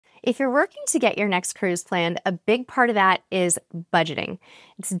If you're working to get your next cruise planned, a big part of that is budgeting.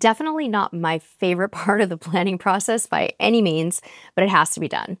 It's definitely not my favorite part of the planning process by any means, but it has to be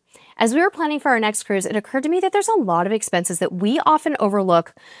done. As we were planning for our next cruise, it occurred to me that there's a lot of expenses that we often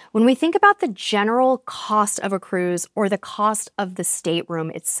overlook when we think about the general cost of a cruise or the cost of the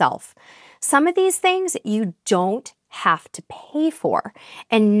stateroom itself. Some of these things you don't have to pay for,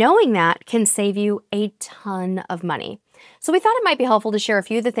 and knowing that can save you a ton of money. So we thought it might be helpful to share a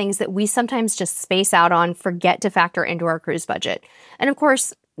few of the things that we sometimes just space out on, forget to factor into our cruise budget. And of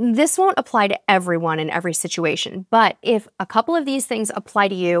course, this won't apply to everyone in every situation, but if a couple of these things apply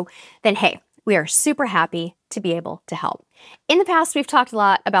to you, then hey, we are super happy to be able to help. In the past, we've talked a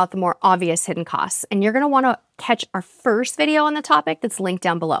lot about the more obvious hidden costs, and you're going to want to catch our first video on the topic that's linked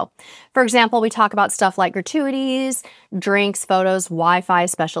down below. For example, we talk about stuff like gratuities, drinks, photos, Wi-Fi,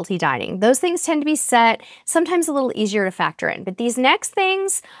 specialty dining. Those things tend to be set, sometimes a little easier to factor in, but these next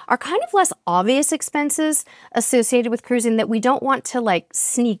things are kind of less obvious expenses associated with cruising that we don't want to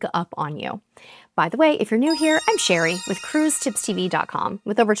sneak up on you. By the way, if you're new here, I'm Sherry with CruiseTipsTV.com.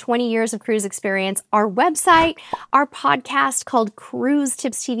 With over 20 years of cruise experience, our website, our podcast called Cruise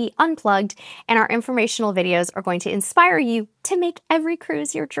Tips TV Unplugged, and our informational videos are going to inspire you to make every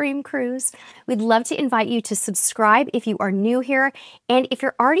cruise your dream cruise. We'd love to invite you to subscribe if you are new here, and if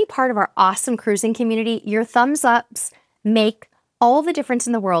you're already part of our awesome cruising community, your thumbs ups make all the difference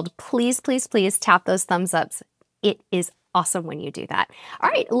in the world. Please, please, please tap those thumbs ups. It is awesome when you do that. All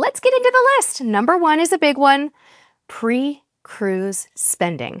right, let's get into the list. Number one is a big one, pre-cruise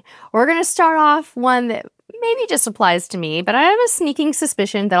spending. We're going to start off one that maybe just applies to me, but I have a sneaking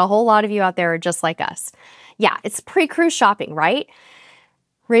suspicion that a whole lot of you out there are just like us. Yeah, it's pre-cruise shopping, right?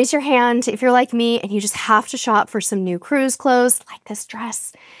 Raise your hand if you're like me and you just have to shop for some new cruise clothes, like this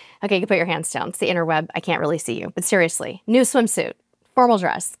dress. Okay, you can put your hands down. It's the interweb. I can't really see you, but seriously, new swimsuit, formal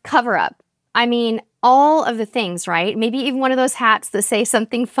dress, cover up. I mean, all of the things, right? Maybe even one of those hats that say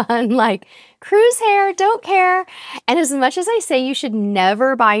something fun like cruise hair, don't care. And as much as I say you should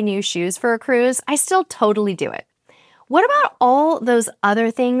never buy new shoes for a cruise, I still totally do it. What about all those other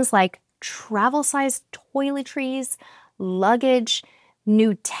things like travel-sized toiletries, luggage,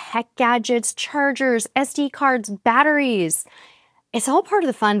 new tech gadgets, chargers, SD cards, batteries? It's all part of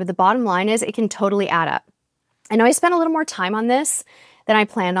the fun, but the bottom line is it can totally add up. I know I spent a little more time on this than I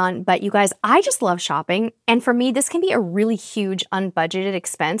planned on, but you guys, I just love shopping. And for me, this can be a really huge unbudgeted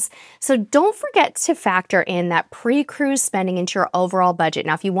expense. So don't forget to factor in that pre-cruise spending into your overall budget.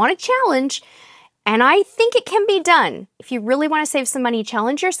 Now, if you want a challenge, and I think it can be done, if you really want to save some money,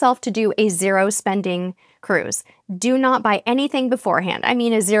 challenge yourself to do a zero spending cruise. Do not buy anything beforehand. I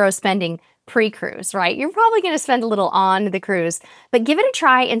mean, a zero spending pre-cruise, right? You're probably going to spend a little on the cruise, but give it a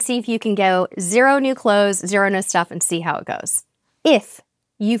try and see if you can go zero new clothes, zero new stuff, and see how it goes, if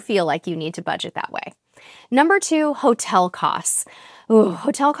you feel like you need to budget that way. Number two, hotel costs. Ooh,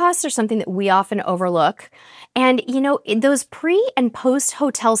 hotel costs are something that we often overlook. And you know, those pre and post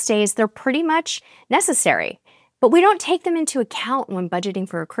hotel stays, they're pretty much necessary, but we don't take them into account when budgeting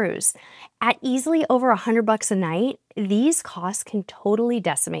for a cruise. At easily over $100 a night, these costs can totally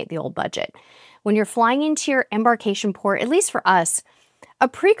decimate the old budget. When you're flying into your embarkation port, at least for us, a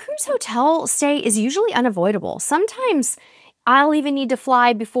pre-cruise hotel stay is usually unavoidable. Sometimes I'll even need to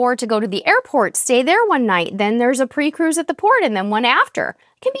fly before to go to the airport, stay there one night, then there's a pre-cruise at the port, and then one after.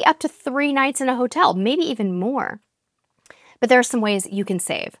 It can be up to 3 nights in a hotel, maybe even more. But there are some ways you can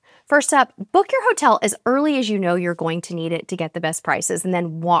save. First up, book your hotel as early as you know you're going to need it to get the best prices, and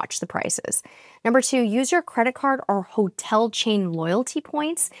then watch the prices. Number two, use your credit card or hotel chain loyalty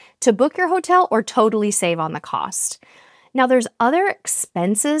points to book your hotel or totally save on the cost. Now, there's other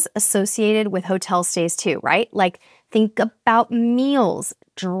expenses associated with hotel stays too, right? Like, think about meals,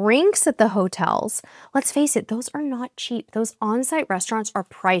 drinks at the hotels. Let's face it, those are not cheap. Those on-site restaurants are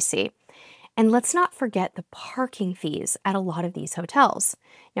pricey. And let's not forget the parking fees at a lot of these hotels.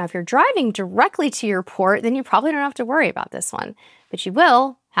 Now, if you're driving directly to your port, then you probably don't have to worry about this one, but you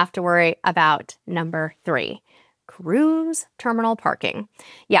will have to worry about number three, cruise terminal parking.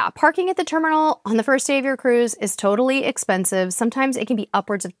 Yeah, parking at the terminal on the first day of your cruise is totally expensive. Sometimes it can be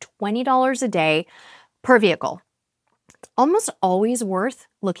upwards of $20 a day per vehicle. It's almost always worth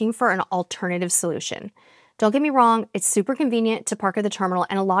looking for an alternative solution. Don't get me wrong, it's super convenient to park at the terminal,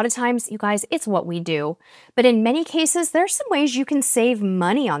 and a lot of times, you guys, it's what we do. But in many cases, there's some ways you can save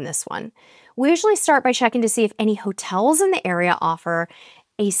money on this one. We usually start by checking to see if any hotels in the area offer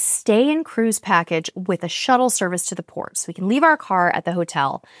a stay-in cruise package with a shuttle service to the port, so we can leave our car at the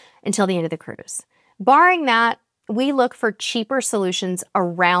hotel until the end of the cruise. Barring that, we look for cheaper solutions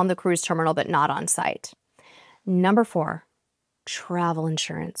around the cruise terminal, but not on site. Number four, travel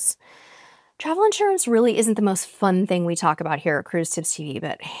insurance. Travel insurance really isn't the most fun thing we talk about here at Cruise Tips TV,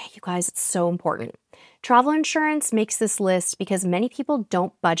 but you guys, it's so important. Travel insurance makes this list because many people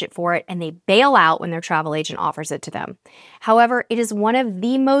don't budget for it and they bail out when their travel agent offers it to them. However, it is one of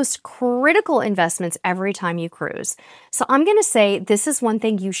the most critical investments every time you cruise. So I'm going to say this is one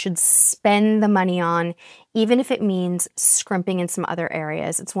thing you should spend the money on, even if it means scrimping in some other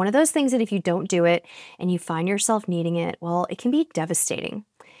areas. It's one of those things that if you don't do it and you find yourself needing it, well, it can be devastating.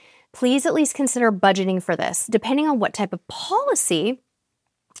 Please at least consider budgeting for this. Depending on what type of policy,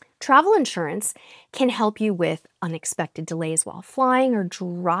 travel insurance can help you with unexpected delays while flying or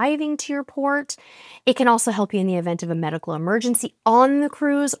driving to your port. It can also help you in the event of a medical emergency on the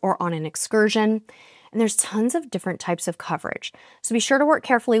cruise or on an excursion. And there's tons of different types of coverage. So be sure to work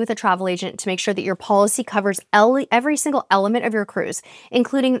carefully with a travel agent to make sure that your policy covers every single element of your cruise,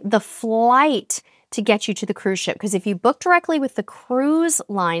 including the flight to get you to the cruise ship. Because if you book directly with the cruise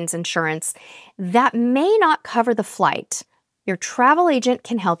line's insurance, that may not cover the flight. Your travel agent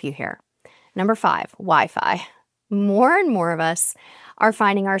can help you here. Number 5, Wi-Fi. More and more of us are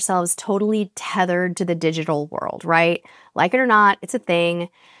finding ourselves totally tethered to the digital world, right? Like it or not, it's a thing.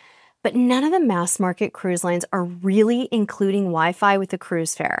 But none of the mass market cruise lines are really including Wi-Fi with the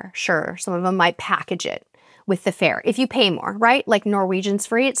cruise fare. Sure, some of them might package it with the fare if you pay more, right? Like Norwegian's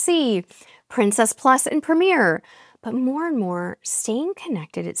Free at Sea, Princess Plus and Premier. But more and more, staying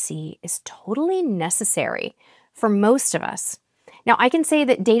connected at sea is totally necessary for most of us. Now, I can say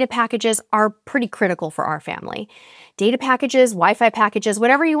that data packages are pretty critical for our family. Data packages, Wi-Fi packages,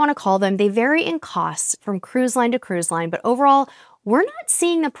 whatever you want to call them, they vary in costs from cruise line to cruise line, but overall, we're not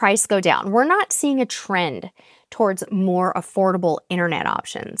seeing the price go down. We're not seeing a trend towards more affordable internet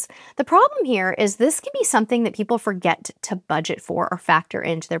options. The problem here is this can be something that people forget to budget for or factor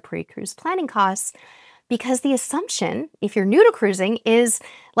into their pre-cruise planning costs, because the assumption, if you're new to cruising, is,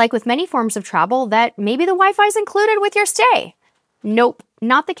 like with many forms of travel, that maybe the Wi-Fi is included with your stay. Nope,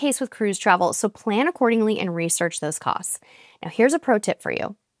 not the case with cruise travel, so plan accordingly and research those costs. Now, here's a pro tip for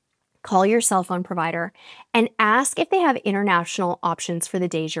you. Call your cell phone provider and ask if they have international options for the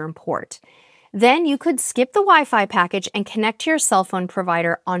days you're in port. Then you could skip the Wi-Fi package and connect to your cell phone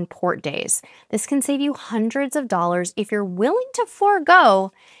provider on port days. This can save you hundreds of dollars if you're willing to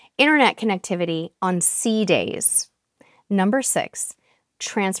forego internet connectivity on sea days. Number 6,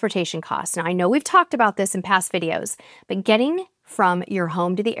 transportation costs. Now, I know we've talked about this in past videos, but getting from your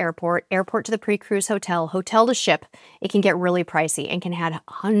home to the airport, airport to the pre-cruise hotel, hotel to ship, it can get really pricey and can add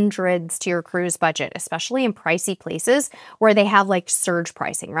hundreds to your cruise budget, especially in pricey places where they have like surge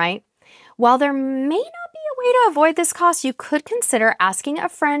pricing, right? While there may not be a way to avoid this cost, you could consider asking a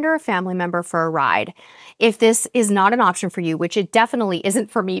friend or a family member for a ride. If this is not an option for you, which it definitely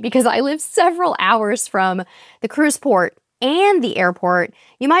isn't for me because I live several hours from the cruise port and the airport,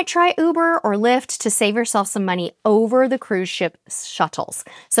 you might try Uber or Lyft to save yourself some money over the cruise ship shuttles.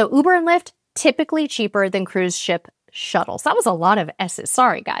 So Uber and Lyft, typically cheaper than cruise ship shuttles. That was a lot of S's.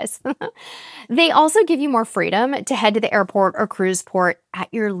 Sorry, guys. They also give you more freedom to head to the airport or cruise port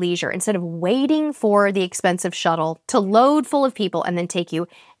at your leisure instead of waiting for the expensive shuttle to load full of people and then take you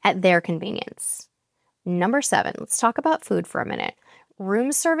at their convenience. Number 7, let's talk about food for a minute.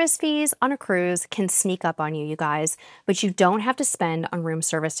 Room service fees on a cruise can sneak up on you, you guys, but you don't have to spend on room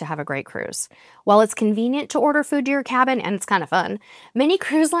service to have a great cruise. While it's convenient to order food to your cabin, and it's kind of fun, many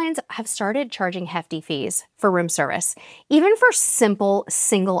cruise lines have started charging hefty fees for room service, even for simple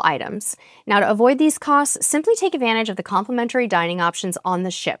single items. Now, to avoid these costs, simply take advantage of the complimentary dining options on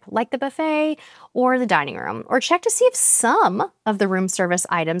the ship, like the buffet or the dining room, or check to see if some of the room service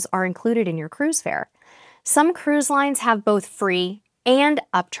items are included in your cruise fare. Some cruise lines have both free and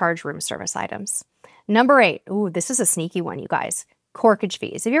upcharge room service items. Number 8, ooh, this is a sneaky one, you guys. Corkage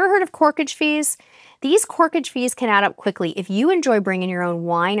fees. Have you ever heard of corkage fees? These corkage fees can add up quickly if you enjoy bringing your own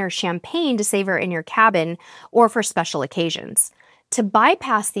wine or champagne to savor in your cabin or for special occasions. To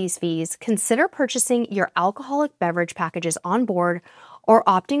bypass these fees, consider purchasing your alcoholic beverage packages on board or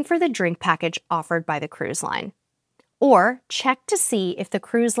opting for the drink package offered by the cruise line. Or check to see if the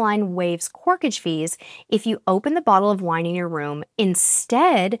cruise line waives corkage fees if you open the bottle of wine in your room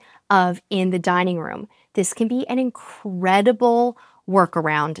instead of in the dining room. This can be an incredible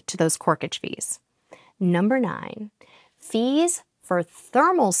workaround to those corkage fees. Number 9, fees for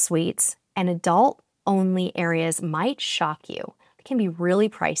thermal suites and adult-only areas might shock you. They can be really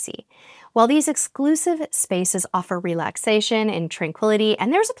pricey. While these exclusive spaces offer relaxation and tranquility,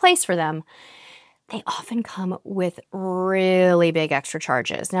 and there's a place for them, they often come with really big extra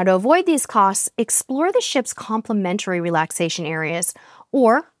charges. Now, to avoid these costs, explore the ship's complimentary relaxation areas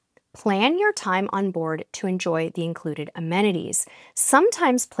or Plan your time on board to enjoy the included amenities.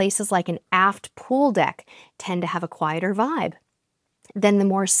 Sometimes places like an aft pool deck tend to have a quieter vibe than the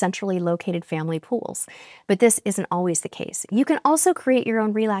more centrally located family pools. But this isn't always the case. You can also create your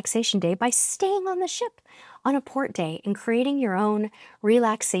own relaxation day by staying on the ship on a port day and creating your own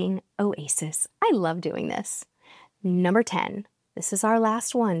relaxing oasis. I love doing this. Number 10. This is our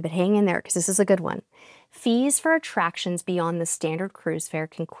last one, but hang in there because this is a good one. Fees for attractions beyond the standard cruise fare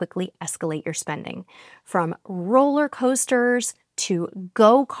can quickly escalate your spending. From roller coasters to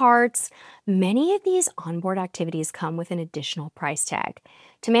go-karts, many of these onboard activities come with an additional price tag.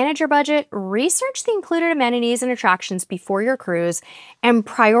 To manage your budget, research the included amenities and attractions before your cruise and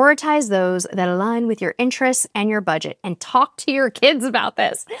prioritize those that align with your interests and your budget, and talk to your kids about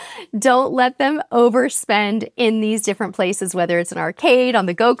this. Don't let them overspend in these different places, whether it's an arcade, on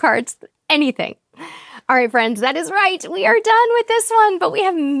the go-karts, anything. All right, friends, that is right. We are done with this one, but we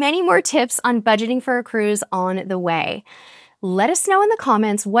have many more tips on budgeting for a cruise on the way. Let us know in the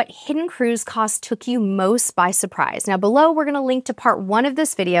comments what hidden cruise costs took you most by surprise. Now below, we're gonna link to part 1 of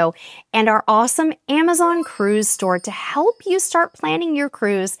this video and our awesome Amazon cruise store to help you start planning your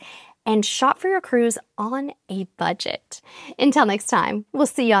cruise and shop for your cruise on a budget. Until next time, we'll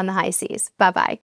see you on the high seas. Bye-bye.